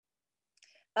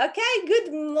Okay,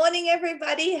 good morning,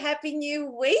 everybody. Happy new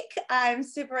week. I'm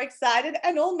super excited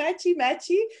and all matchy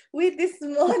with this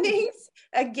morning's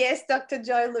guest, Dr.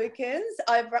 Joe Lukens,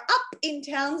 over up in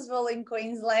Townsville in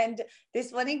Queensland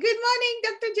this morning. Good morning,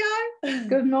 Dr. Joe.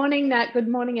 Good morning, Nat. Good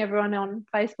morning, everyone on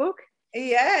Facebook.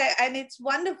 Yeah, and it's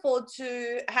wonderful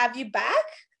to have you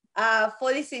back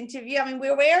for this interview. I mean,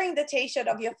 we're wearing the T-shirt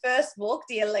of your first book,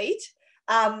 The Elite.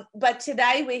 But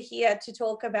today we're here to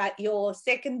talk about your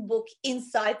second book,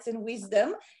 Insights and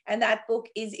Wisdom, and that book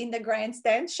is In the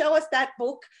Grandstand. Show us that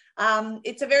book.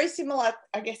 It's a very similar,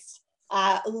 I guess,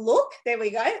 look. There we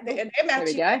go. There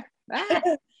we go.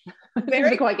 Very,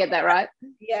 didn't quite get that right.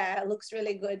 Yeah, it looks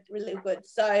really good, really good.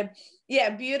 So,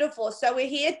 yeah, beautiful. So we're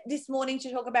here this morning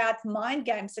to talk about mind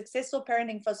games, successful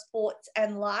parenting for sports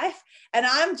and life. And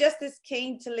I'm just as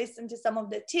keen to listen to some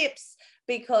of the tips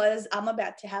because I'm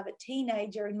about to have a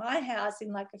teenager in my house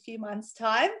in like a few months'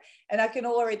 time, and I can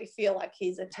already feel like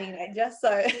he's a teenager.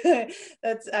 So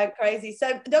that's crazy.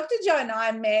 So Dr. Joe and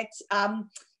I met, how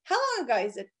long ago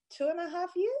is it? 2.5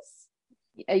 years?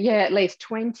 Yeah, at least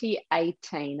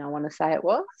 2018, I want to say it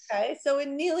was. Okay, so we're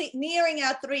nearing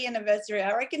our 3 anniversary.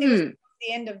 I reckon it was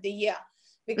the end of the year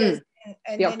because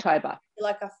the October,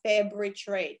 like a February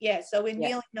retreat. Yeah, so we've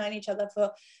nearly known each other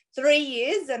for 3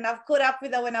 years, and I've caught up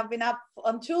with her when I've been up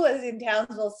on tours in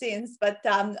Townsville since. But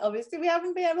obviously, we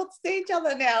haven't been able to see each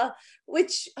other now,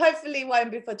 which hopefully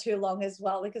won't be for too long as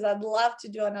well, because I'd love to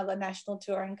do another national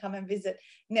tour and come and visit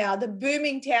now the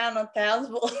booming town of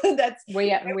Townsville.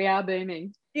 We are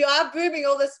booming. You are booming,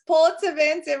 all the sports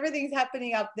events, everything's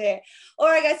happening up there. All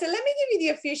right, guys, so let me give you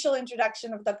the official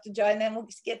introduction of Dr. Joe, and then we'll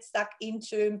get stuck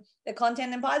into the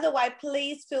content. And by the way,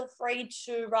 please feel free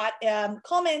to write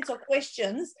comments or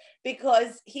questions,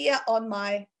 because here on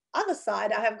my other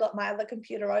side, I have got my other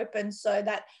computer open so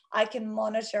that I can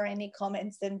monitor any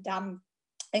comments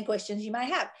and questions you may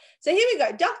have. So here we go.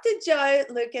 Dr. Joe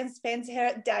Lukens spends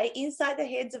her day inside the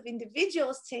heads of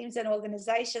individuals, teams, and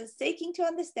organizations, seeking to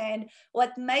understand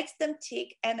what makes them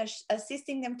tick and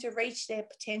assisting them to reach their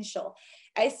potential.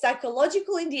 A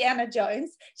psychological Indiana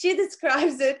Jones, she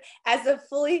describes it as a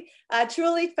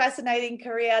truly fascinating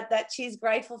career that she's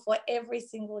grateful for every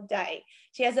single day.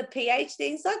 She has a PhD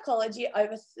in psychology,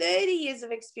 over 30 years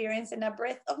of experience, and a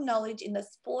breadth of knowledge in the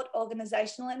sport,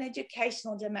 organizational, and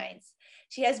educational domains.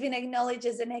 She has been acknowledged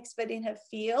as an expert in her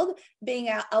field, being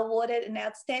awarded an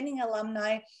outstanding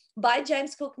alumni by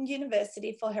James Cook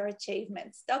University for her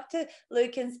achievements. Dr.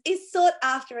 Lukens is sought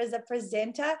after as a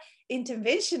presenter,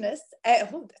 interventionist,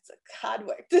 that's a hard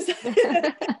word to say,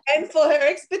 and for her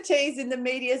expertise in the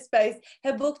media space.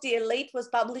 Her book, The Elite, was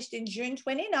published in June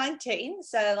 2019,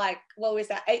 so like, what was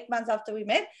that, 8 months after we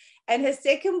met, and her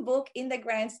second book, In the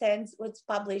Grandstands, was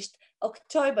published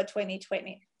October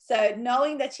 2020. So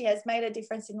knowing that she has made a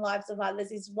difference in lives of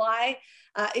others is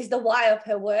the why of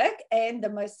her work and the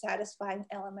most satisfying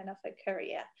element of her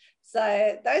career.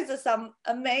 So those are some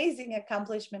amazing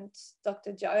accomplishments,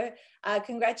 Dr. Joe.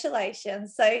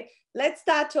 Congratulations. So let's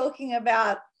start talking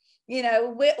about, you're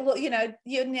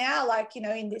now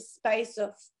in this space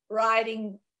of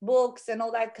writing books and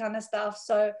all that kind of stuff.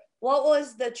 So what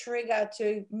was the trigger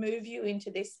to move you into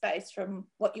this space from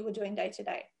what you were doing day to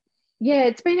day? Yeah,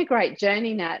 it's been a great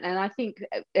journey, Nat. And I think,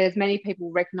 as many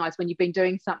people recognise, when you've been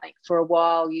doing something for a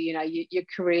while, your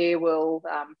career will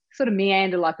sort of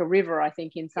meander like a river, I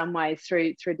think, in some ways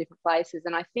through different places.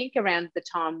 And I think around the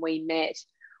time we met,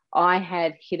 I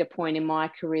had hit a point in my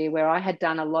career where I had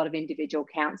done a lot of individual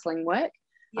counselling work,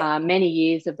 many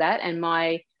years of that. And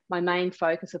my main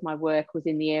focus of my work was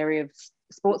in the area of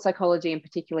sports psychology, and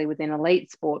particularly within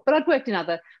elite sport. But I'd worked in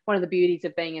one of the beauties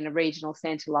of being in a regional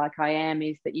centre like I am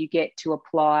is that you get to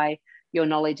apply your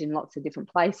knowledge in lots of different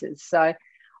places. So,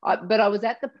 but I was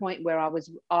at the point where I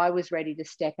was ready to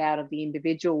step out of the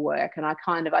individual work, and I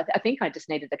think I just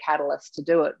needed the catalyst to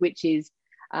do it, which is,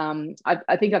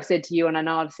 I think I've said to you, and I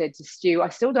know I've said to Stu, I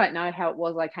still don't know how it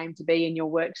was I came to be in your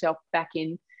workshop back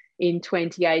in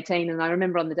 2018. And I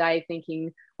remember on the day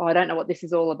thinking, I don't know what this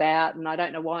is all about, and I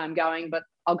don't know why I'm going, but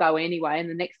I'll go anyway. And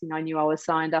the next thing I knew, I was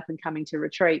signed up and coming to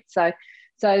retreat. So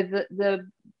the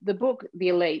book, The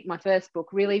Elite, my first book,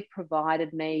 really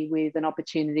provided me with an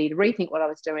opportunity to rethink what I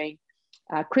was doing,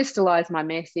 crystallize my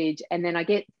message. And then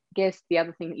guess the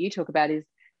other thing that you talk about is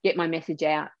get my message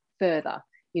out further.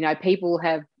 People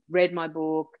have read my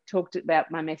book, talked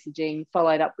about my messaging,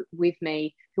 followed up with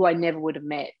me, who I never would have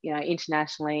met,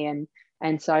 internationally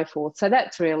and so forth. So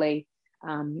that's really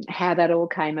how that all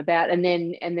came about. And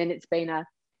then it's been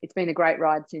a great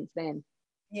ride since then.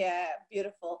 Yeah,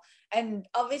 beautiful. And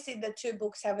obviously the two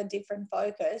books have a different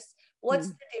focus. What's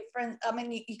the difference? I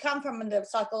mean, you come from the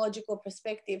psychological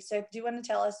perspective. So do you want to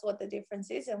tell us what the difference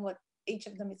is and what each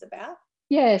of them is about?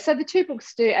 Yeah, so the two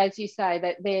books do, as you say,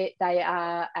 that they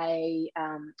are a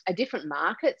different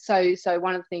market. So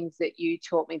one of the things that you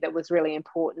taught me that was really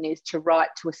important is to write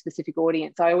to a specific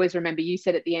audience. I always remember you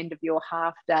said at the end of your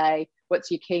half day, what's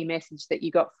your key message that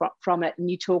you got from it? And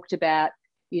you talked about,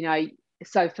 you know,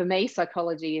 so for me,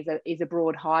 psychology is a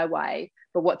broad highway,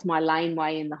 but what's my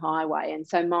laneway in the highway? And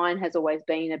so mine has always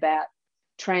been about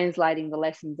translating the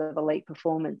lessons of elite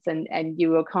performance. And you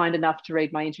were kind enough to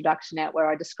read my introduction out where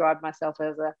I described myself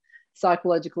as a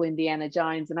psychological Indiana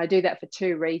Jones. And I do that for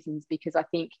two reasons, because I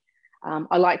think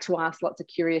I like to ask lots of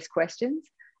curious questions.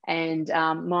 And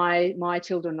my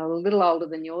children are a little older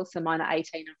than yours, so mine are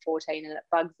 18 and 14, and it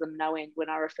bugs them no end when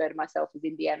I refer to myself as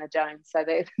Indiana Jones. So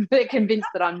they're convinced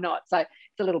that I'm not. So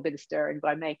it's a little bit of stirring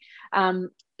by me.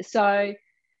 So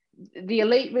the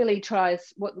elite really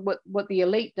tries, what the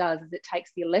elite does is it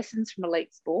takes the lessons from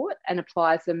elite sport and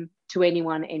applies them to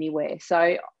anyone, anywhere.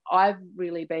 So I've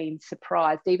really been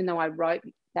surprised, even though I wrote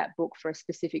that book for a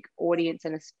specific audience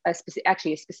and a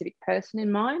specific person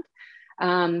in mind,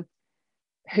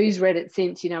 who's read it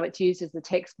since. You know, it's used as the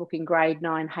textbook in grade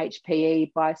 9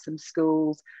 HPE by some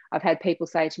schools. I've had people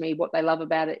say to me what they love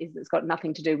about it is it's got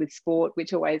nothing to do with sport,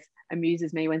 which always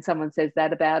amuses me when someone says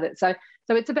that about it. So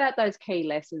it's about those key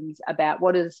lessons about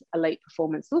what does elite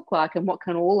performance look like and what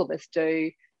can all of us do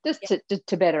just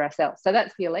to better ourselves. So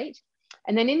that's the elite.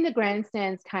 And then in the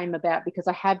grandstands came about because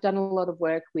I have done a lot of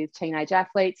work with teenage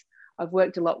athletes. I've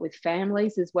worked a lot with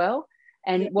families as well.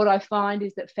 And what I find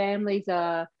is that families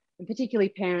are, and particularly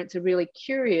parents, are really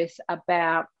curious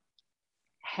about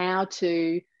how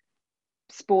to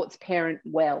sports parent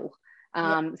well.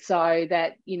 So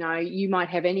that, you know, you might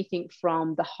have anything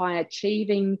from the high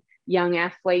achieving young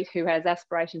athlete who has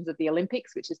aspirations of the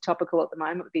Olympics, which is topical at the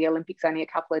moment with the Olympics only a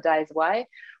couple of days away,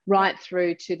 right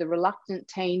through to the reluctant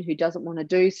teen who doesn't want to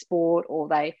do sport, or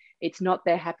it's not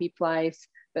their happy place,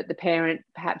 but the parent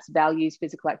perhaps values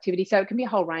physical activity. So it can be a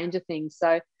whole range of things.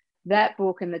 So that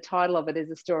book, and the title of it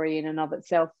is a story in and of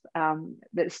itself,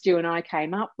 that Stu and I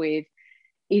came up with,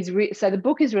 so the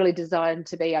book is really designed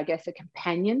to be, I guess, a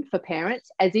companion for parents,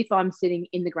 as if I'm sitting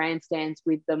in the grandstands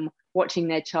with them, watching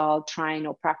their child train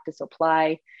or practice or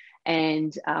play,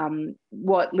 and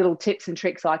what little tips and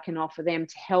tricks I can offer them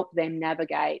to help them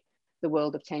navigate the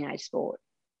world of teenage sport.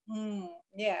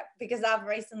 Yeah, because I've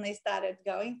recently started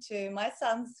going to my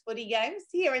son's footy games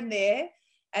here and there,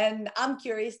 and I'm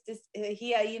curious to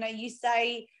hear, you know, you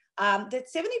say that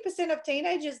 70% of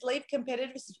teenagers leave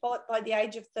competitive sport by the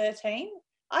age of 13.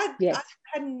 I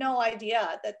had no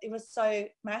idea that it was so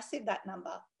massive, that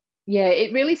number. Yeah,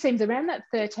 it really seems around that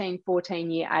 13,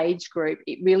 14-year age group,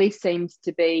 it really seems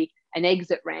to be an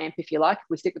exit ramp, if you like. If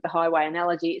we stick with the highway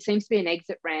analogy, it seems to be an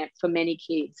exit ramp for many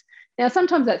kids. Now,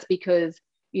 sometimes that's because,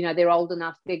 you know, they're old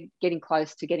enough, they're getting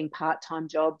close to getting part-time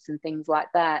jobs and things like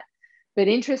that. But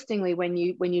interestingly, when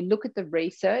you look at the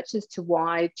research as to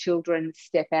why children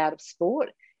step out of sport,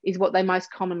 is what they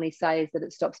most commonly say is that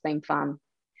it stops being fun.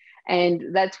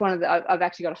 And that's one of the, I've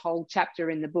actually got a whole chapter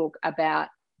in the book about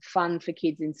fun for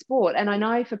kids in sport. And I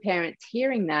know for parents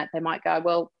hearing that, they might go,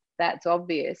 well, that's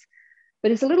obvious.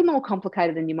 But it's a little more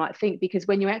complicated than you might think, because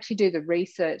when you actually do the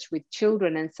research with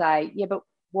children and say, yeah, but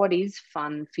what is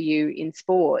fun for you in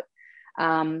sport?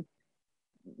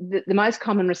 The most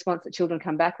common response that children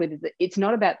come back with is that it's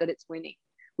not about that it's winning,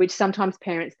 which sometimes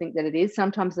parents think that it is.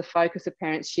 Sometimes the focus of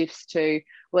parents shifts to,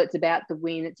 well, it's about the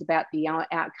win, it's about the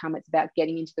outcome, it's about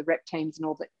getting into the rep teams and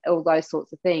all those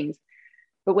sorts of things.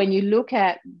 But when you look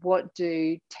at what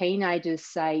do teenagers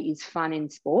say is fun in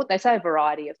sport, they say a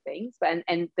variety of things,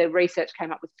 and the research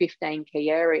came up with 15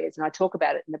 key areas, and I talk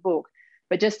about it in the book.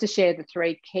 But just to share the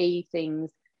 3 key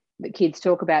things that kids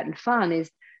talk about in fun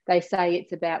is they say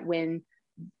it's about when,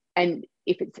 and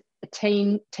if it's a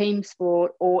team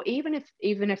sport, or even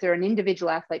if they're an individual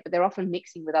athlete, but they're often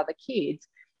mixing with other kids,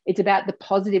 it's about the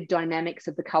positive dynamics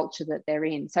of the culture that they're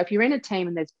in. So if you're in a team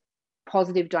and there's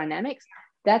positive dynamics,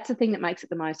 that's the thing that makes it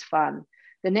the most fun.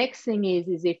 The next thing is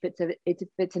if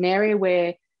it's an area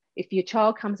where if your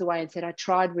child comes away and said, I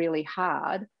tried really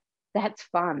hard, that's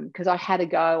fun because I had a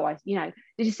go. Did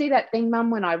you see that thing,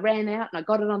 Mum, when I ran out and I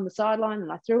got it on the sideline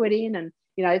and I threw it in? And,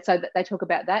 you know, so that they talk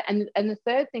about that. And the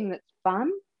third thing that's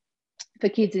fun for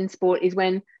kids in sport is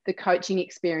when the coaching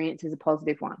experience is a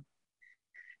positive one.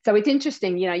 So it's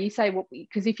interesting, you know, you say, well,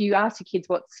 because if you ask your kids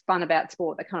what's fun about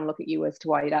sport, they kind of look at you as to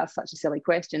why you'd ask such a silly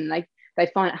question. They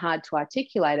find it hard to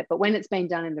articulate it. But when it's been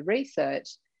done in the research,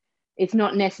 it's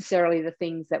not necessarily the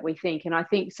things that we think. And I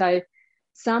think so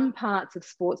some parts of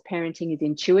sports parenting is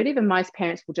intuitive and most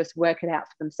parents will just work it out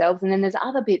for themselves. And then there's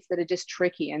other bits that are just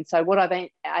tricky. And so what I've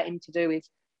aimed to do is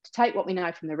to take what we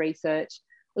know from the research,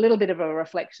 a little bit of a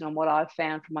reflection on what I've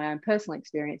found from my own personal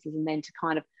experiences, and then to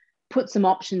kind of put some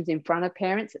options in front of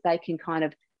parents that they can kind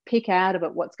of pick out of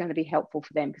it what's going to be helpful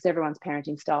for them, because everyone's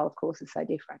parenting style, of course, is so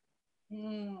different.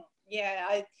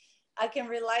 Yeah, I can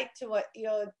relate to what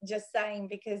you're just saying,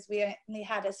 because we only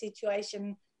had a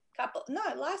situation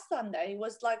last Sunday, it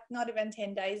was like not even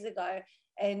 10 days ago,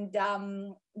 and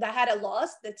they had a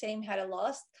loss, the team had a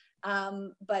loss,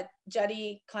 but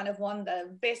Juddy kind of won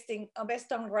the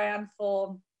best on ground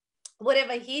for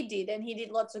whatever he did, and he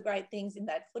did lots of great things in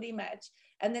that footy match.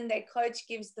 And then their coach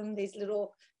gives them these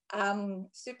little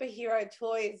superhero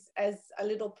toys as a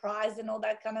little prize and all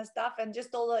that kind of stuff, and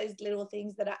just all those little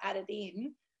things that are added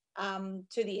in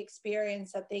to the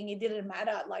experience. I think it didn't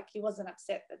matter, like he wasn't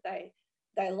upset that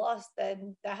they lost,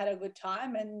 and they had a good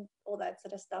time and all that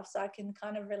sort of stuff. So I can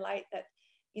kind of relate that,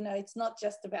 you know, it's not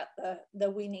just about the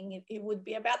winning, it would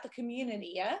be about the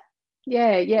community.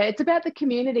 Yeah, it's about the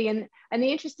community. And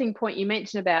the interesting point you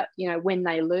mentioned about, you know, when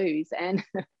they lose, and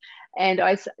and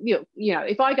I, you know,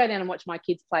 if I go down and watch my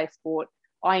kids play sport,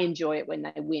 I enjoy it when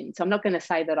they win. So I'm not going to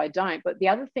say that I don't. But the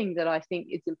other thing that I think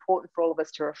is important for all of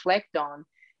us to reflect on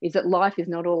is that life is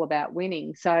not all about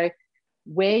winning. So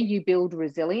where you build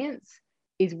resilience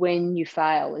is when you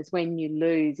fail, is when you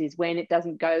lose, is when it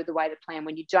doesn't go the way to plan,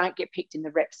 when you don't get picked in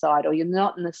the rep side, or you're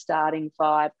not in the starting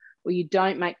five, or you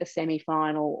don't make the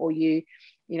semi-final, or you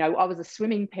know, I was a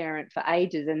swimming parent for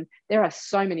ages, and there are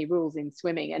so many rules in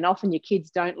swimming, and often your kids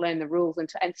don't learn the rules, and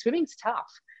swimming's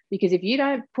tough, because if you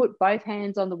don't put both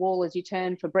hands on the wall as you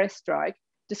turn for breaststroke,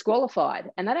 disqualified,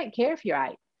 and they don't care if you're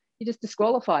 8, you're just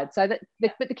disqualified. So that,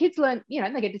 but the kids learn, you know,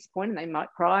 and they get disappointed, they might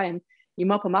cry, and you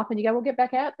mop them up and you go, well, get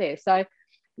back out there. So,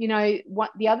 you know,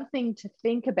 what the other thing to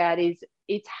think about is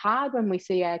it's hard when we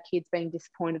see our kids being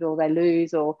disappointed, or they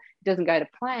lose, or it doesn't go to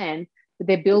plan, but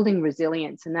they're building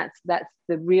resilience, and that's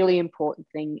the really important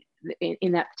thing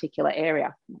in that particular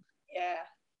area. Yeah,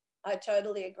 I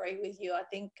totally agree with you. I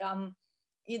think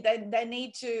they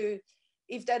need to,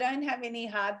 if they don't have any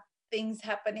hard things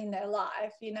happen in their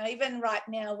life, you know, even right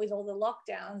now with all the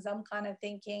lockdowns, I'm kind of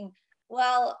thinking,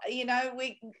 well, you know,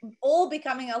 we all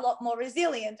becoming a lot more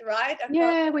resilient, right?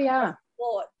 Yeah, we are.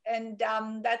 Sport. And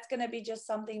that's going to be just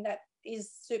something that is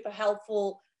super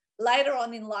helpful later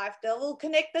on in life. That will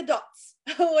connect the dots.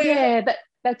 Yeah,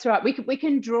 that's right. We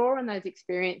can draw on those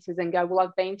experiences and go, well,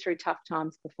 I've been through tough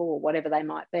times before, whatever they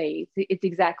might be. It's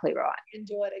exactly right. And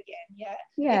do it again.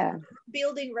 Yeah. It's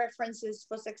building references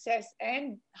for success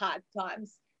and hard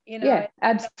times, you know. Yeah,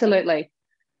 absolutely.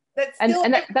 That's still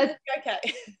that's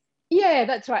okay. Yeah,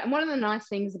 that's right. And one of the nice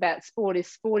things about sport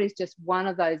is just one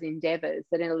of those endeavors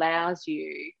that allows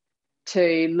you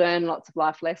to learn lots of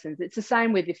life lessons. It's the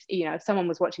same with, if, you know, if someone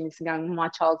was watching this and going, well, my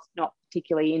child's not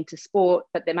particularly into sport,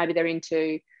 but maybe they're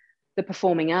into the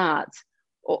performing arts,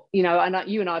 or, you know, and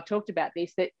you and I have talked about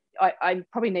this, that I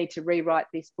probably need to rewrite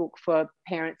this book for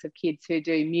parents of kids who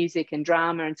do music and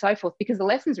drama and so forth, because the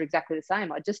lessons are exactly the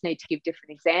same. I just need to give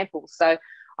different examples. So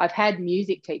I've had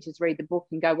music teachers read the book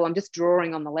and go, well, I'm just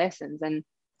drawing on the lessons and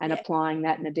applying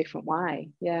that in a different way.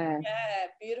 Yeah,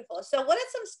 beautiful. So what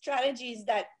are some strategies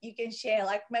that you can share,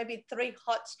 like maybe 3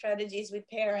 hot strategies with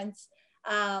parents,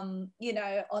 you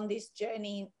know, on this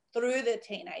journey through the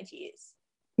teenage years?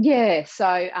 Yeah,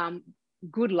 so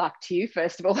good luck to you,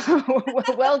 first of all.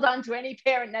 Well done to any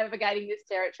parent navigating this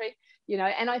territory, you know.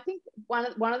 And I think one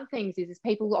of the things is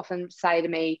people often say to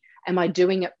me, am I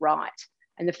doing it right?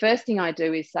 And the first thing I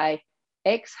do is say,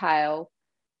 exhale,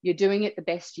 you're doing it the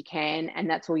best you can, and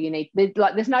that's all you need.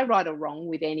 There's no right or wrong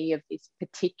with any of this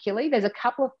particularly. There's a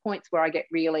couple of points where I get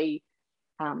really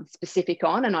specific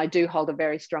on, and I do hold a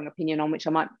very strong opinion on, which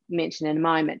I might mention in a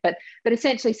moment. But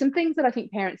essentially, some things that I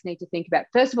think parents need to think about.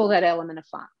 First of all, that element of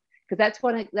fun, because that's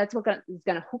what is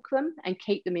going to hook them and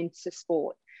keep them into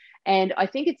sport. And I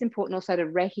think it's important also to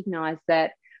recognise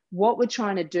that what we're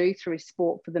trying to do through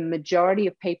sport for the majority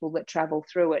of people that travel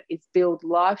through it is build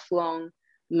lifelong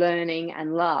learning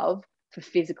and love for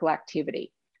physical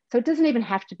activity. So it doesn't even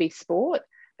have to be sport,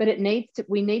 but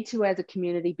we need to as a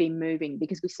community be moving,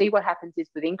 because we see what happens is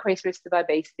with increased risk of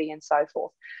obesity and so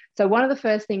forth. So one of the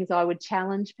first things I would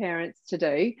challenge parents to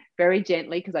do very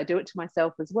gently, because I do it to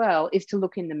myself as well, is to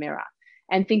look in the mirror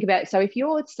and think about, so if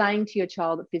you're saying to your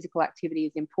child that physical activity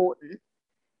is important,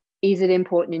 is it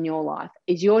important in your life?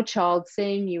 Is your child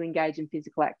seeing you engage in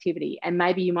physical activity? And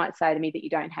maybe you might say to me that you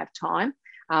don't have time,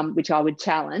 which I would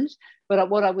challenge. But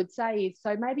what I would say is,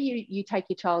 so maybe you take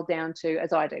your child down to,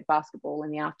 as I do, basketball in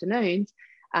the afternoons,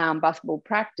 basketball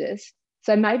practice,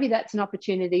 So maybe that's an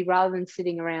opportunity, rather than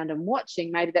sitting around and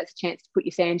watching, maybe that's a chance to put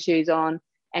your sand shoes on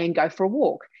and go for a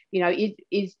walk. You know,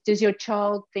 does your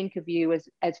child think of you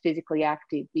as physically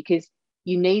active? Because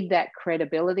you need that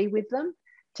credibility with them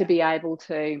to be able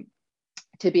to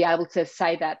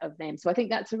say that of them. So I think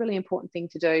that's a really important thing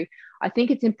to do. I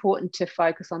think it's important to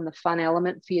focus on the fun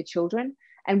element for your children.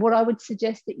 And what I would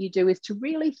suggest that you do is to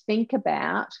really think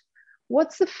about,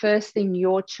 what's the first thing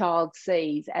your child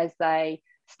sees as they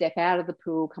step out of the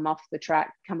pool, come off the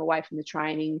track, come away from the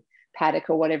training paddock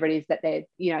or whatever it is that they're,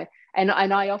 you know, and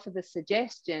I offer the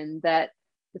suggestion that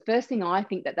the first thing I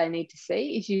think that they need to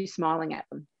see is you smiling at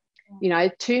them. You know,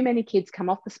 too many kids come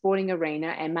off the sporting arena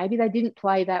and maybe they didn't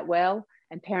play that well,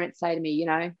 and parents say to me, you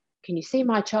know, can you see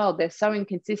my child? They're so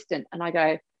inconsistent. And I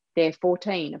go, they're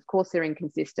 14. Of course they're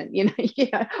inconsistent. You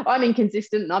know, I'm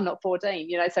inconsistent and I'm not 14,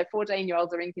 you know, so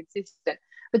 14-year-olds are inconsistent.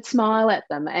 But smile at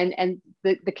them. And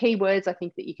the key words I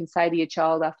think that you can say to your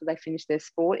child after they finish their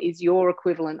sport is your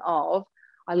equivalent of,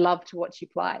 I love to watch you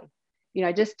play. You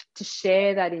know, just to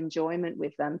share that enjoyment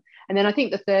with them. And then I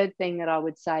think the third thing that I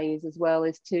would say is as well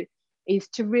is to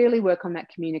really work on that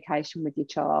communication with your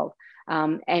child.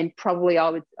 And probably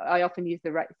I often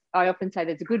say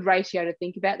there's a good ratio to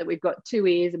think about, that we've got 2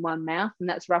 ears and 1 mouth, and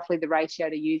that's roughly the ratio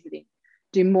to use it in.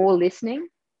 Do more listening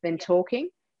than talking.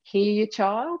 Hear your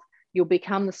child. You'll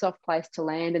become the soft place to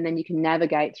land, and then you can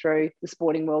navigate through the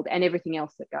sporting world and everything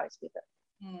else that goes with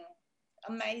it.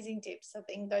 Amazing tips. I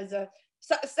think those are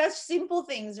such simple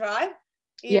things, right?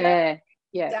 Yeah.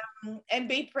 And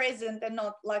be present, and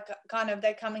not like kind of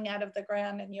they're coming out of the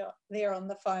ground and you're there on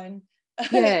the phone.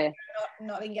 Yeah.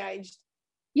 not engaged.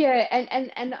 Yeah,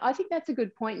 and I think that's a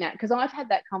good point, Nat, because I've had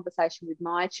that conversation with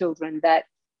my children that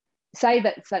say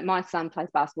my son plays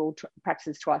basketball,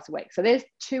 practices twice a week. So there's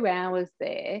 2 hours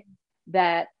there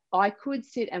that I could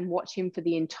sit and watch him for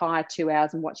the entire 2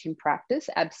 hours and watch him practice.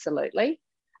 Absolutely.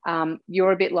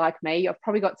 You're a bit like me. I've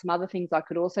probably got some other things I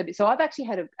could also do. So I've actually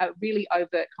had a really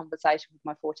overt conversation with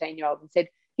my 14-year-old and said,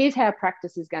 here's how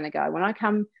practice is going to go. When I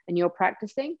come and you're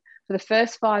practicing, for the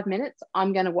first 5 minutes,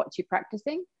 I'm going to watch you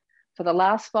practicing. For the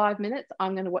last 5 minutes,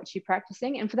 I'm going to watch you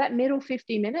practicing. And for that middle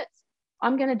 50 minutes,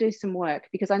 I'm going to do some work,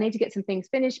 because I need to get some things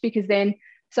finished, because then,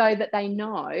 so that they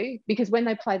know, because when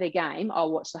they play their game,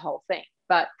 I'll watch the whole thing.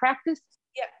 But practice,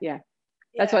 yeah.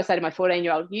 That's what I say to my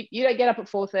 14-year-old. You don't get up at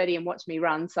 4:30 and watch me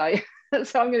run. So I'm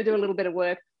going to do a little bit of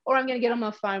work, or I'm going to get on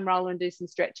my foam roller and do some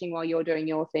stretching while you're doing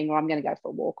your thing, or I'm going to go for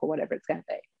a walk, or whatever it's going to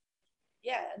be.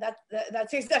 Yeah,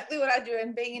 that's exactly what I do.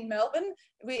 And being in Melbourne,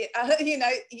 we, you know,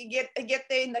 you get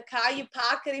there in the car, you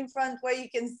park it in front where you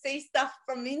can see stuff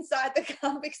from inside the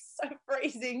car because it's so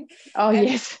freezing.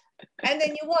 Yes. And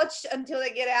then you watch until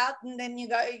they get out, and then you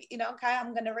go, you know, okay,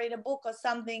 I'm going to read a book or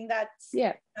something that's,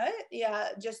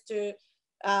 just to,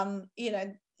 you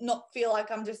know, not feel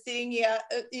like I'm just sitting here,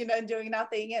 you know, doing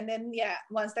nothing. And then,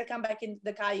 once they come back into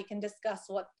the car, you can discuss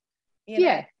what, you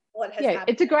know, what has happened.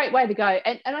 It's a great way to go.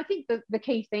 And I think the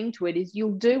key thing to it is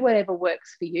you'll do whatever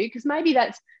works for you, because maybe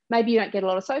you don't get a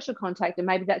lot of social contact, and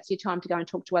maybe that's your time to go and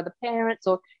talk to other parents,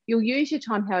 or you'll use your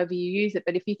time however you use it.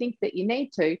 But if you think that you need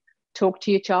to, talk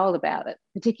to your child about it,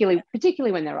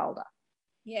 particularly when they're older.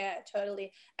 Yeah,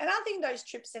 totally. And I think those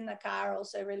trips in the car are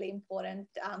also really important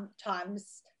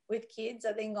times with kids.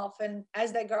 I think often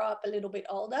as they grow up a little bit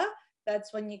older,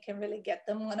 that's when you can really get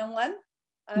them one-on-one.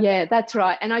 Yeah, that's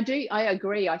right. And I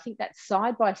agree. I think that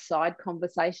side-by-side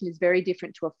conversation is very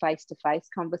different to a face-to-face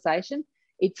conversation.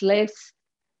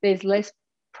 There's less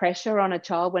pressure on a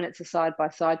child when it's a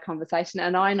side-by-side conversation.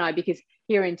 And I know, because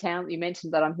here in town, you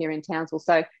mentioned that I'm here in Townsville,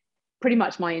 so pretty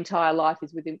much my entire life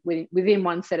is within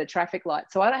one set of traffic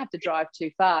lights. So I don't have to drive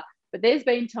too far. But there's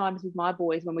been times with my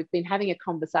boys when we've been having a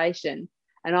conversation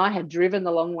and I have driven the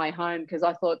long way home because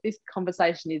I thought this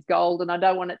conversation is gold and I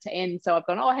don't want it to end. So I've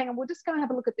gone, oh, hang on, we're just going to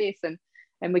have a look at this.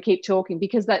 And we keep talking,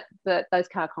 because those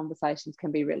car conversations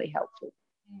can be really helpful.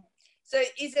 So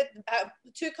is it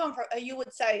you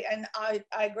would say, and I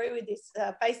agree with this,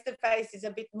 face-to-face is a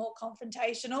bit more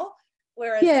confrontational,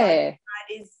 whereas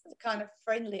side-to-side is kind of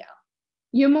friendlier.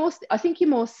 I think you're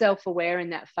more self-aware in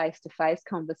that face-to-face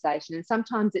conversation. And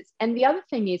sometimes the other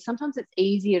thing is, sometimes it's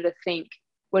easier to think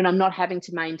when I'm not having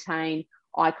to maintain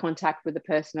eye contact with the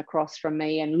person across from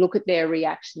me and look at their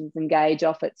reactions and gauge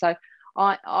off it. So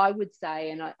I would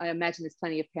say, and I imagine there's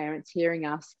plenty of parents hearing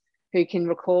us who can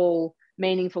recall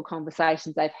meaningful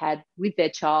conversations they've had with their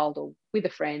child or with a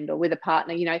friend or with a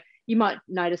partner. You know, you might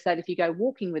notice that if you go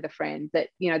walking with a friend, that,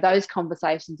 you know, those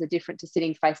conversations are different to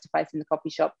sitting face-to-face in the coffee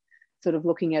shop, sort of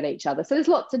looking at each other. So there's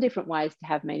lots of different ways to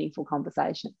have meaningful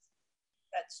conversations.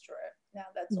 That's true. No,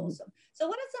 that's awesome. So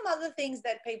what are some other things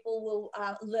that people will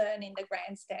learn in the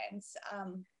grandstands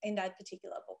in that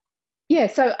particular book? Yeah,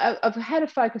 so I've had a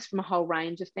focus from a whole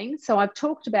range of things. So I've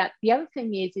talked about, the other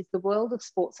thing is the world of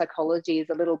sports psychology is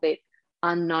a little bit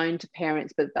unknown to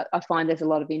parents, but I find there's a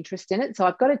lot of interest in it. So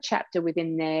I've got a chapter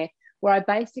within there where I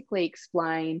basically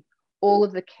explain all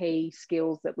of the key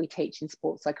skills that we teach in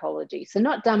sports psychology. So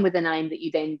not done with an aim that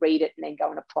you then read it and then go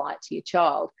and apply it to your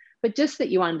child, but just that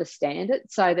you understand it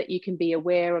so that you can be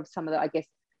aware of some of the, I guess,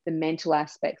 the mental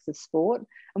aspects of sport.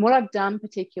 And what I've done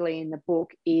particularly in the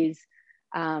book is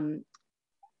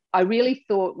I really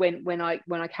thought when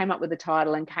I came up with the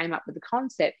title and came up with the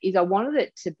concept is I wanted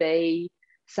it to be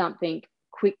something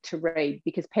quick to read,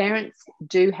 because parents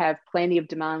do have plenty of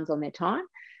demands on their time.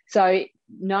 So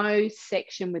no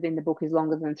section within the book is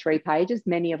longer than 3 pages.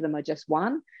 Many of them are just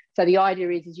one. So the idea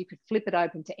is you could flip it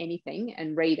open to anything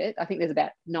and read it. I think there's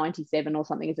about 97 or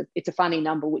something. It's a funny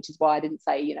number, which is why I didn't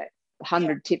say,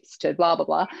 100 tips to blah, blah,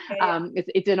 blah.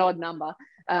 It's an odd number.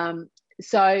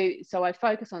 So I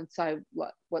focus on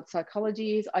what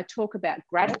psychology is. I talk about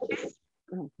gratitude.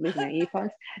 Oh, losing our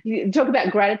earphones. You talk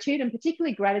about gratitude, and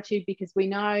particularly gratitude because we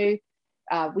know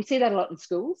we see that a lot in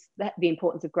schools, that the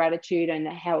importance of gratitude and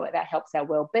how that helps our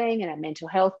well-being and our mental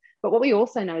health. But what we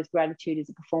also know is gratitude is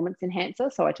a performance enhancer.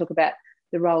 So I talk about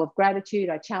the role of gratitude.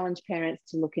 I challenge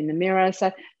parents to look in the mirror.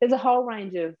 So there's a whole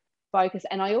range of focus.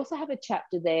 And I also have a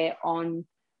chapter there on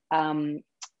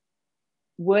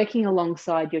working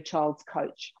alongside your child's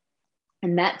coach.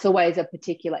 And that's always a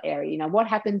particular area. What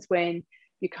happens when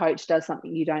your coach does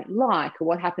something you don't like, or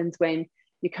what happens when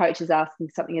your coach is asking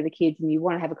something of the kids and you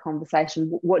want to have a conversation?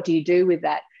 What do you do with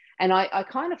that? And I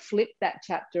kind of flipped that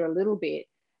chapter a little bit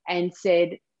and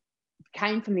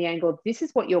came from the angle of this is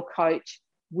what your coach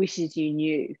wishes you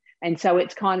knew. And so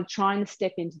it's kind of trying to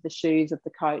step into the shoes of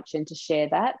the coach and to share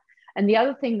that. And the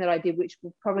other thing that I did, which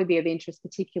will probably be of interest,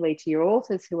 particularly to your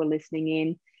authors who are listening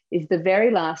in, is the very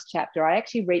last chapter. I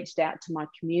actually reached out to my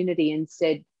community and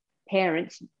said,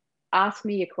 parents, ask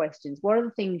me your questions. What are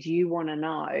the things you want to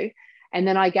know? And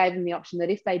then I gave them the option that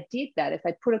if they did that, if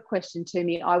they put a question to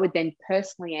me, I would then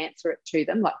personally answer it to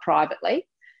them, like privately.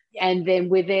 Yeah. And then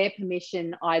with their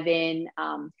permission, I then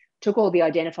took all the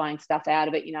identifying stuff out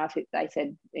of it. If they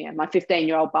said, my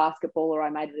 15-year-old basketballer, I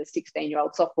made it a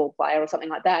 16-year-old softball player or something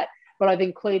like that. But I've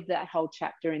included that whole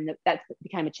chapter that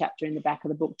became a chapter in the back of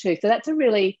the book too. So that's a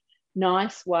really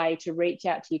nice way to reach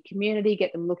out to your community,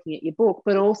 get them looking at your book,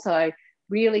 but also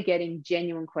really getting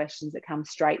genuine questions that come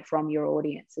straight from your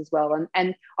audience as well.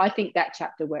 And I think that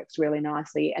chapter works really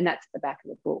nicely, and that's at the back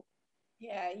of the book.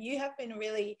 Yeah, you have been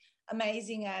really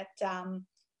amazing at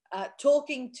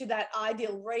talking to that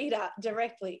ideal reader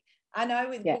directly. I know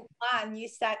with book one, you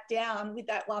sat down with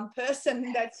that one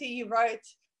person that's who you wrote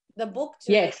the book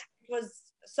to. Yes. It was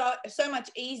so much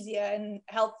easier and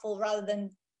helpful rather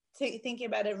than thinking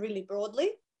about it really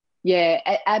broadly. Yeah,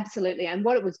 absolutely. And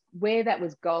where that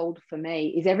was gold for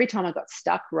me is every time I got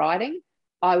stuck writing,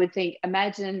 I would think,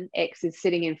 imagine X is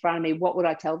sitting in front of me. What would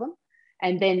I tell them?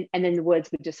 And then the words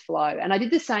would just flow. And I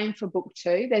did the same for book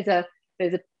 2. There's a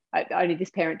only this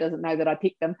parent doesn't know that I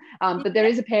picked them, but there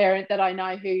is a parent that I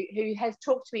know who has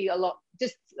talked to me a lot.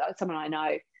 Just someone I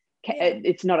know. Yeah.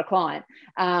 It's not a client,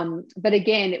 but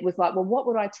again, it was like, well, what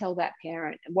would I tell that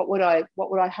parent? What would I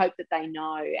hope that they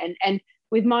know? And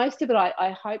with most of it,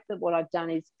 I hope that what I've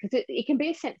done is, because it can be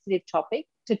a sensitive topic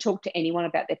to talk to anyone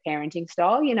about their parenting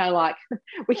style, like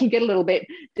we can get a little bit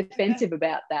defensive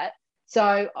about that.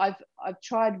 So I've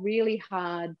tried really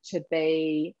hard to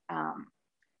be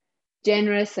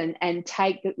generous and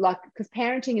take because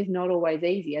parenting is not always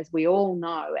easy, as we all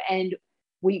know, and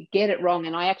we get it wrong.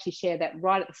 And I actually share that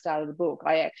right at the start of the book.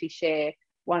 I actually share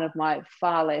one of my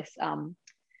far less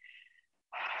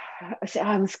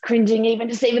I'm cringing even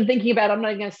just thinking about it. I'm not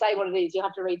even going to say what it is. You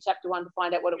have to read chapter 1 to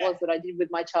find out what it was that I did with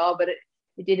my child, but it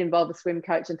did involve a swim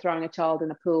coach and throwing a child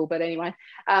in a pool. But anyway,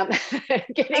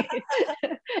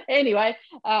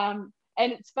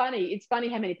 and it's funny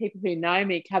how many people who know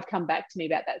me have come back to me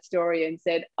about that story and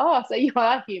said, oh, so you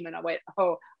are human. I went,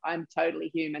 oh, I'm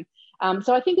totally human.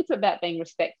 So I think it's about being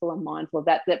respectful and mindful of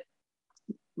that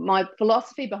my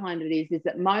philosophy behind it is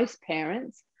that most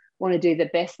parents want to do the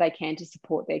best they can to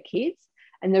support their kids.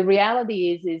 And the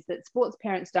reality is that sports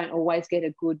parents don't always get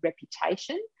a good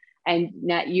reputation. And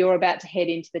now you're about to head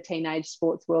into the teenage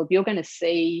sports world. You're going to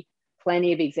see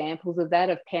plenty of examples of that,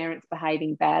 of parents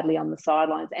behaving badly on the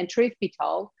sidelines. And truth be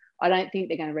told, I don't think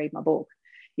they're going to read my book.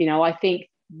 I think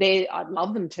I'd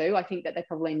love them to. I think that they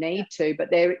probably need to,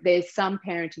 but there's some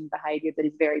parenting behaviour that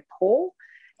is very poor,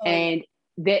 and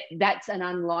that's an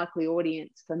unlikely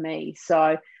audience for me.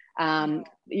 So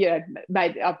You know,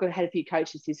 maybe I've had a few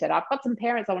coaches who said, I've got some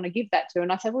parents I want to give that to.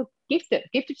 And I said, well, gift it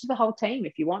to the whole team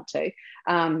if you want to.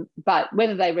 But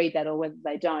whether they read that or whether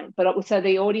they don't. But so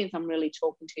the audience I'm really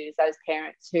talking to is those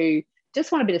parents who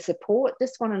just want a bit of support,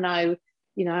 just want to know,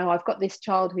 you know, I've got this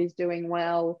child who's doing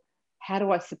well. How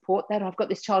do I support that? I've got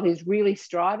this child who's really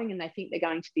striving and they think they're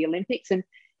going to the Olympics. And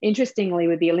interestingly,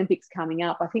 with the Olympics coming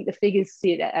up, I think the figures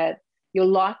sit at your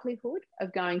likelihood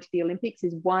of going to the Olympics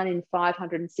is 1 in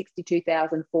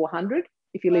 562,400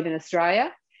 if you live in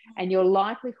Australia. And your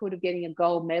likelihood of getting a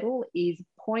gold medal is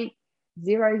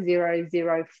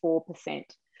 0.0004%.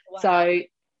 Wow. So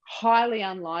highly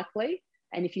unlikely.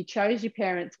 And if you chose your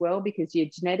parents well, because your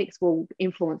genetics will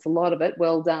influence a lot of it,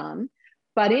 well done.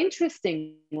 But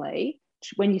interestingly,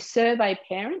 when you survey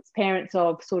parents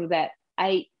of sort of that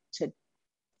 8 to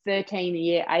 13 a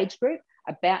year age group,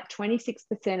 about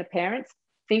 26% of parents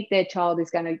think their child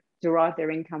is going to derive their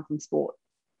income from sport.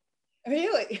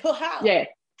 Really? Wow. Yeah.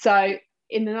 So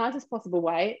in the nicest possible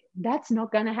way, that's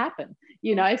not going to happen,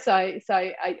 you know. So I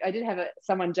did have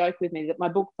someone joke with me that my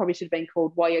book probably should have been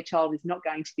called Why Your Child Is Not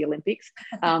Going to the Olympics.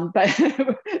 But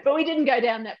we didn't go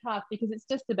down that path, because it's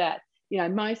just about, you know,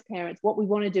 most parents, what we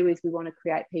want to do is we want to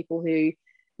create people who,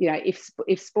 you know, if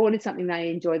sport is something they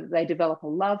enjoy, that they develop a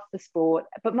love for sport,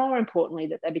 but more importantly,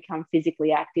 that they become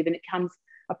physically active and it becomes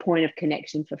a point of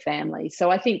connection for families. So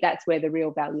I think that's where the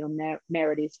real value and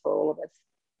merit is for all of us.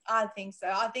 I think so.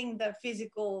 I think the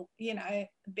physical, you know,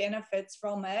 benefits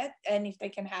from it, and if they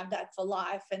can have that for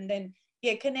life, and then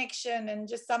connection and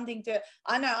just something to,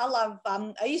 I know I love,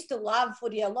 I used to love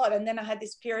footy a lot, and then I had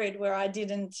this period where I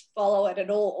didn't follow it at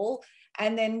all.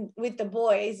 And then with the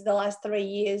boys, the last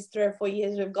 3 or 4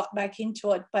 years, we've got back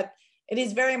into it. But it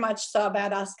is very much so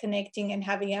about us connecting and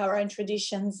having our own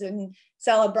traditions and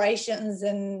celebrations.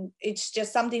 And it's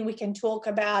just something we can talk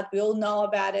about. We all know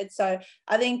about it. So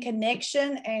I think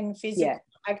connection and physical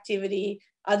activity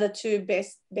are the two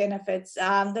best benefits.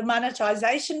 The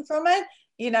monetization from it,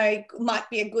 you know, might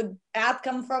be a good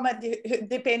outcome from it,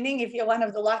 depending if you're one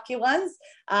of the lucky ones.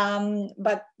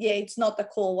 But yeah, it's not the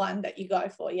core one that you go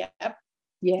for. Yeah,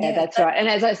 that's right. And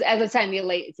as I say, in the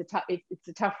elite, it's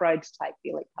a tough road to take, the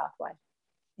elite pathway.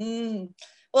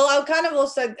 Well, I'll kind of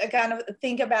also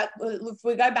think about, if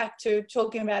we go back to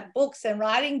talking about books and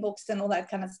writing books and all that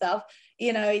kind of stuff,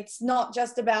 you know, it's not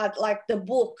just about like the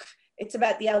book, it's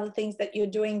about the other things that you're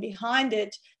doing behind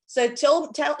it. So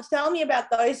tell me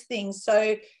about those things.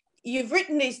 So you've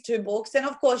written these 2 books, and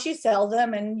of course you sell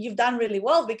them, and you've done really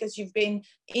well because you've been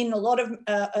in a lot of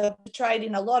portrayed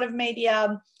in a lot of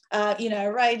media, you know,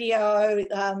 radio,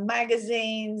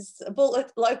 magazines,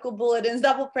 local bulletins,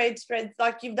 double page spreads.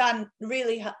 Like, you've done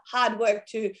really hard work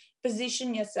to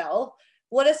position yourself.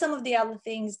 What are some of the other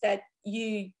things that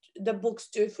the books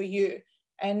do for you?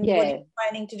 And what are you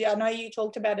planning to do? I know you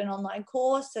talked about an online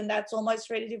course, and that's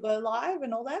almost ready to go live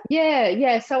and all that.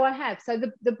 Yeah. So I have. So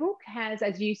the book has,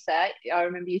 as you say, I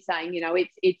remember you saying, you know,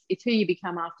 it's who you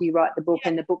become after you write the book,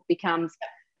 and the book becomes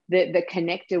the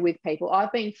connector with people.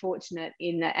 I've been fortunate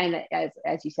in that, and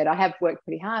as you said, I have worked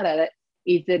pretty hard at it,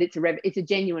 is that it's a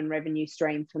genuine revenue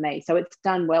stream for me. So it's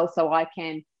done well. So I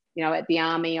can, you know, at the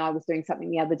army, I was doing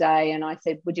something the other day and I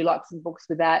said, would you like some books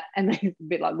with that? And they a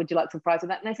bit like, would you like some prize with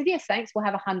that? And they said, yes, thanks, we'll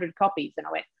have 100 copies. And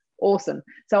I went, awesome.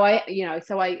 So I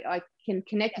can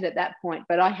connect it at that point.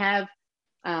 But I have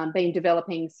been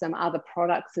developing some other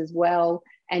products as well.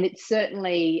 And it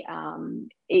certainly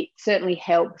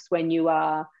helps when you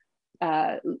are,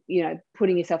 you know,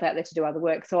 putting yourself out there to do other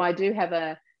work. So I do have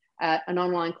an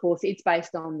online course. It's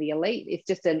based on the elite. It's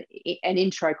just an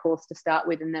intro course to start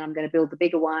with, and then I'm going to build the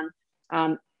bigger one.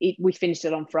 We finished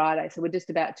it on Friday, so we're just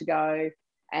about to go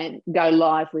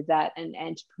live with that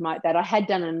and to promote that. I had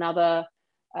done another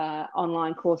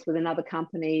online course with another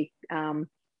company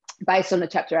based on a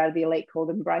chapter out of the elite called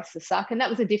Embrace the Suck, and that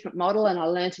was a different model, and I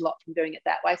learned a lot from doing it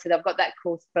that way. So I've got that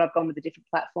course, but I've gone with a different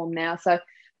platform now. So,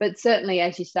 but certainly,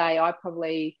 as you say, I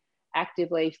probably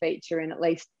actively feature in at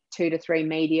least 2 to 3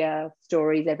 media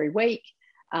stories every week.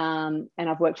 And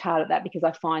I've worked hard at that because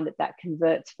I find that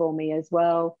converts for me as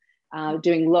well.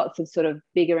 Doing lots of sort of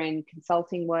bigger end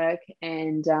consulting work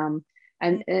and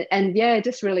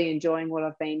just really enjoying what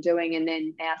I've been doing, and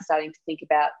then now starting to think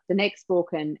about the next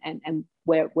book and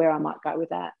where I might go with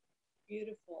that.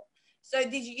 Beautiful. So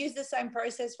did you use the same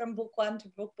process from book 1 to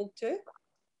book 2?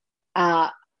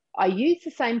 I used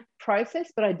the same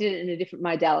process, but I did it in a different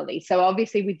modality. So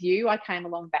obviously with you, I came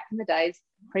along back in the days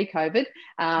pre-COVID,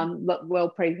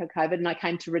 pre-COVID, and I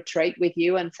came to retreat with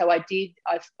you. And so I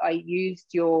used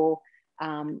your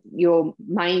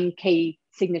main key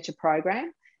signature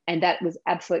program, And that was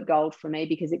absolute gold for me,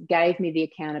 because it gave me the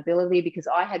accountability, because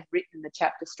I had written the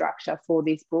chapter structure for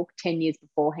this book 10 years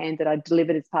beforehand that I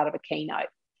delivered as part of a keynote.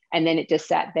 And then it just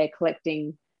sat there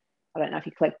collecting, I don't know if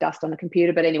you collect dust on a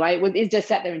computer, but anyway, it just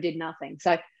sat there and did nothing.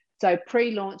 So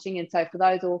pre-launching, and so for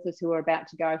those authors who are about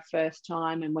to go first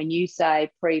time, and when you say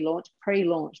pre-launch,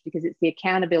 because it's the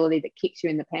accountability that kicks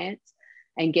you in the pants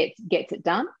and gets it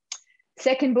done.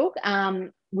 Second book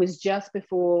was just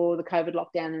before the COVID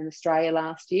lockdown in Australia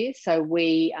last year. So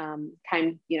we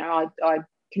came, I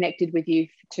connected with you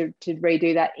to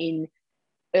redo that in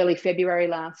early February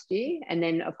last year. And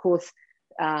then, of course,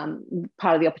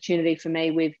 part of the opportunity for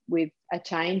me with a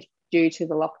change due to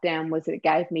the lockdown was that it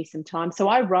gave me some time. So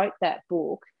I wrote that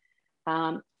book.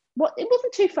 It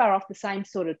wasn't too far off the same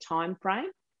sort of time frame.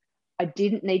 I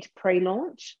didn't need to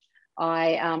pre-launch.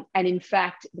 And in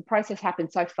fact, the process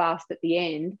happened so fast at the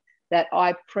end that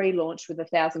I pre-launched with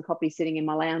 1,000 copies sitting in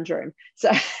my lounge room. So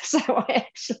I'd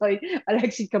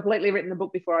actually completely written the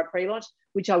book before I pre-launched,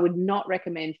 which I would not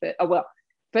recommend for,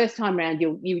 first time round,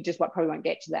 you just probably won't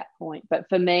get to that point. But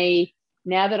for me,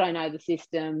 now that I know the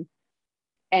system,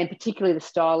 and particularly the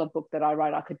style of book that I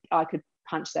wrote, I could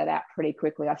punch that out pretty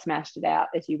quickly. I smashed it out,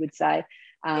 as you would say.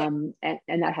 And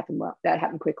that happened well. That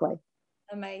happened quickly.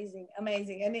 Amazing.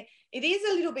 And it is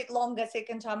a little bit longer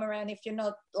second time around if you're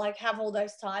not have all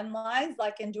those timelines,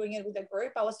 and doing it with a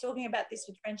group. I was talking about this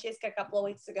with Francesca a couple of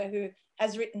weeks ago, who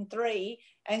has written 3,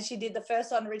 and she did the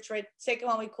first one retreat, second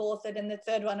one we co-authored, and the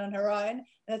third one on her own.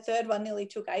 And the third one nearly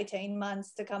took 18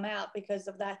 months to come out because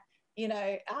of that, being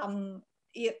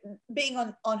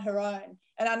on her own.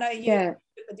 And I know you're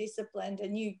super disciplined,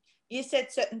 and you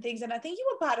said certain things, and I think you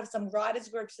were part of some writers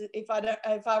groups, if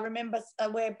I remember,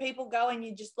 where people go and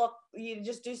you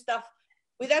just do stuff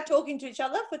without talking to each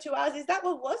other for 2 hours. Is that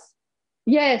what it was?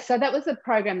 Yeah, so that was a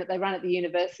program that they run at the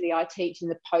university. I teach in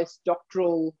the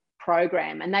postdoctoral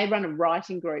program, and they run a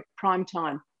writing group, prime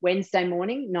time, Wednesday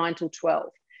morning, 9 till 12.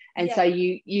 And so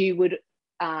you would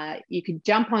you could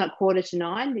jump on at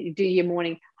 8:45, you do your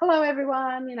morning, hello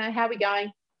everyone, how are we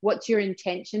going? What's your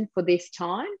intention for this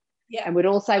time? Yeah. And we'd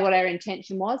all say what our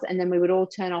intention was, and then we would all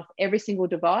turn off every single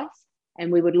device,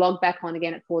 and we would log back on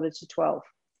again at 11:45.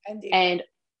 And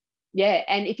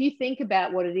if you think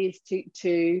about what it is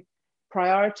to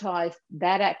prioritize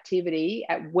that activity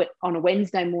on a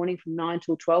Wednesday morning from 9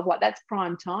 till 12, that's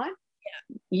prime time.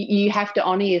 You have to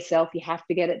honor yourself. You have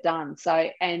to get it done. So,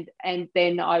 and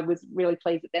then I was really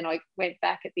pleased that then I went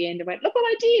back at the end and went, look what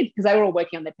I did, because they were all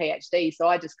working on their PhD. So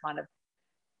I just kind of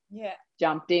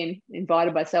jumped in,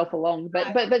 invited myself along,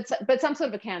 but some sort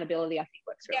of accountability I think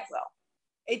works really well.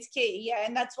 It's key,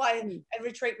 and that's why at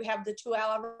retreat we have the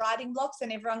 2-hour writing blocks,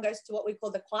 and everyone goes to what we call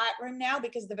the quiet room now,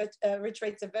 because the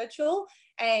retreats are virtual,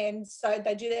 and so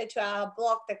they do their 2-hour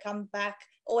block. They come back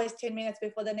always 10 minutes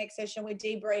before the next session. We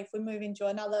debrief, we move into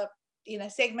another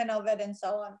segment of it, and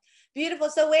so on. Beautiful.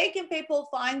 So where can people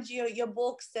find your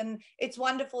books? And it's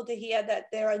wonderful to hear that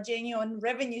they're a genuine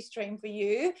revenue stream for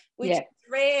you, which is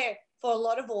rare for a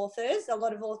lot of authors. A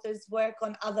lot of authors work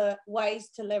on other ways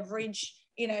to leverage,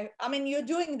 you're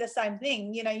doing the same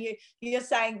thing. You're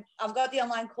saying, I've got the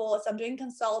online course, I'm doing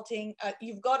consulting,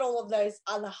 you've got all of those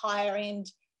other higher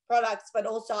end products, but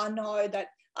also I know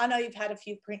you've had a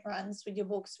few print runs with your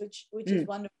books, which is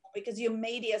wonderful, because your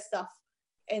media stuff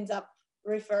ends up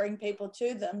referring people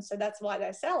to them, so that's why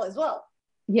they sell as well.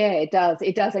 Yeah, it does,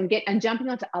 and jumping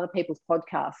onto other people's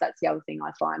podcasts, that's the other thing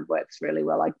I find works really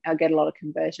well. I get a lot of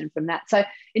conversion from that. So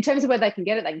in terms of where they can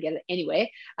get it anywhere.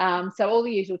 So all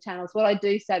the usual channels. What I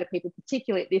do say to people,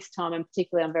 particularly at this time, and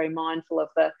particularly I'm very mindful of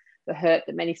the hurt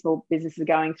that many small businesses are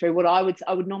going through. What I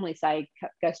would normally say,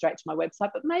 go straight to my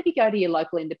website, but maybe go to your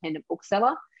local independent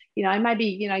bookseller.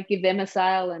 Maybe give them a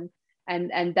sale, and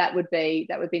that would be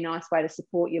a nice way to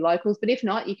support your locals. But if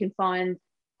not, you can find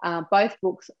both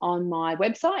books on my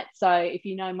website. So if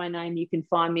you know my name, you can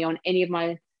find me on any of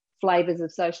my flavors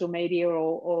of social media,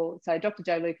 or so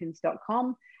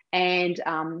drjolukens.com. And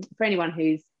for anyone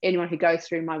who goes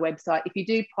through my website, if you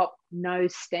do pop no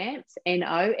stamps,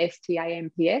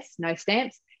 NOSTAMPS, no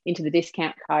stamps, into the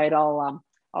discount code, I'll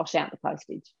shout the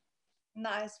postage.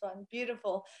 Nice one.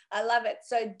 Beautiful. I love it.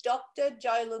 So Dr.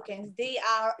 Jo Lukens,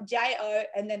 DRJO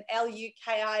and then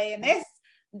LUKINS.com.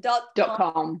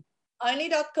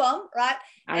 Only.com, right?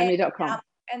 Only.com.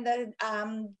 And the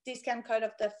discount code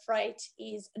of the freight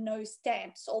is no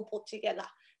stamps, all put together.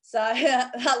 So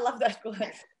I love that.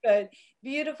 Good.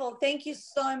 Beautiful. Thank you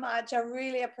so much. I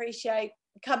really appreciate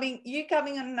coming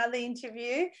on another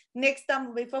interview. Next time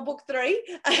will be for book 3.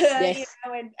 Yes.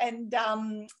 You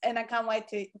know, and I can't wait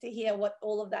to hear what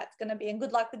all of that's going to be. And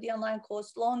good luck with the online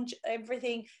course launch,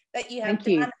 everything that you have Thank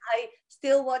done. you. I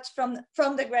still watch from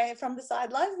the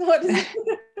sidelines. What is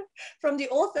it? From the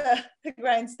author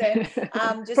grandstand.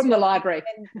 Just from the library.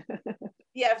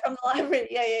 Yeah, from the library.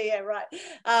 Yeah, right.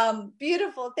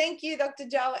 Beautiful. Thank you, Dr.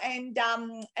 Jo. And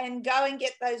go and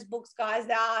get those books, guys.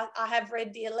 I have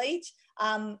read The Elite.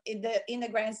 In the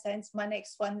grandstand's my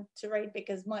next one to read,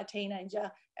 because my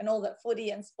teenager and all that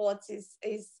footy and sports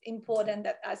is important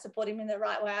that I support him in the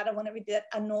right way. I don't want to be that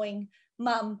annoying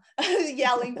mum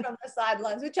yelling from the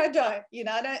sidelines, which I don't. You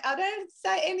know, I don't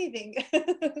say anything.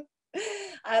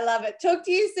 I love it. Talk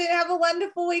to you soon. Have a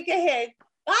wonderful week ahead.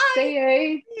 Bye. See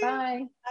you. Bye.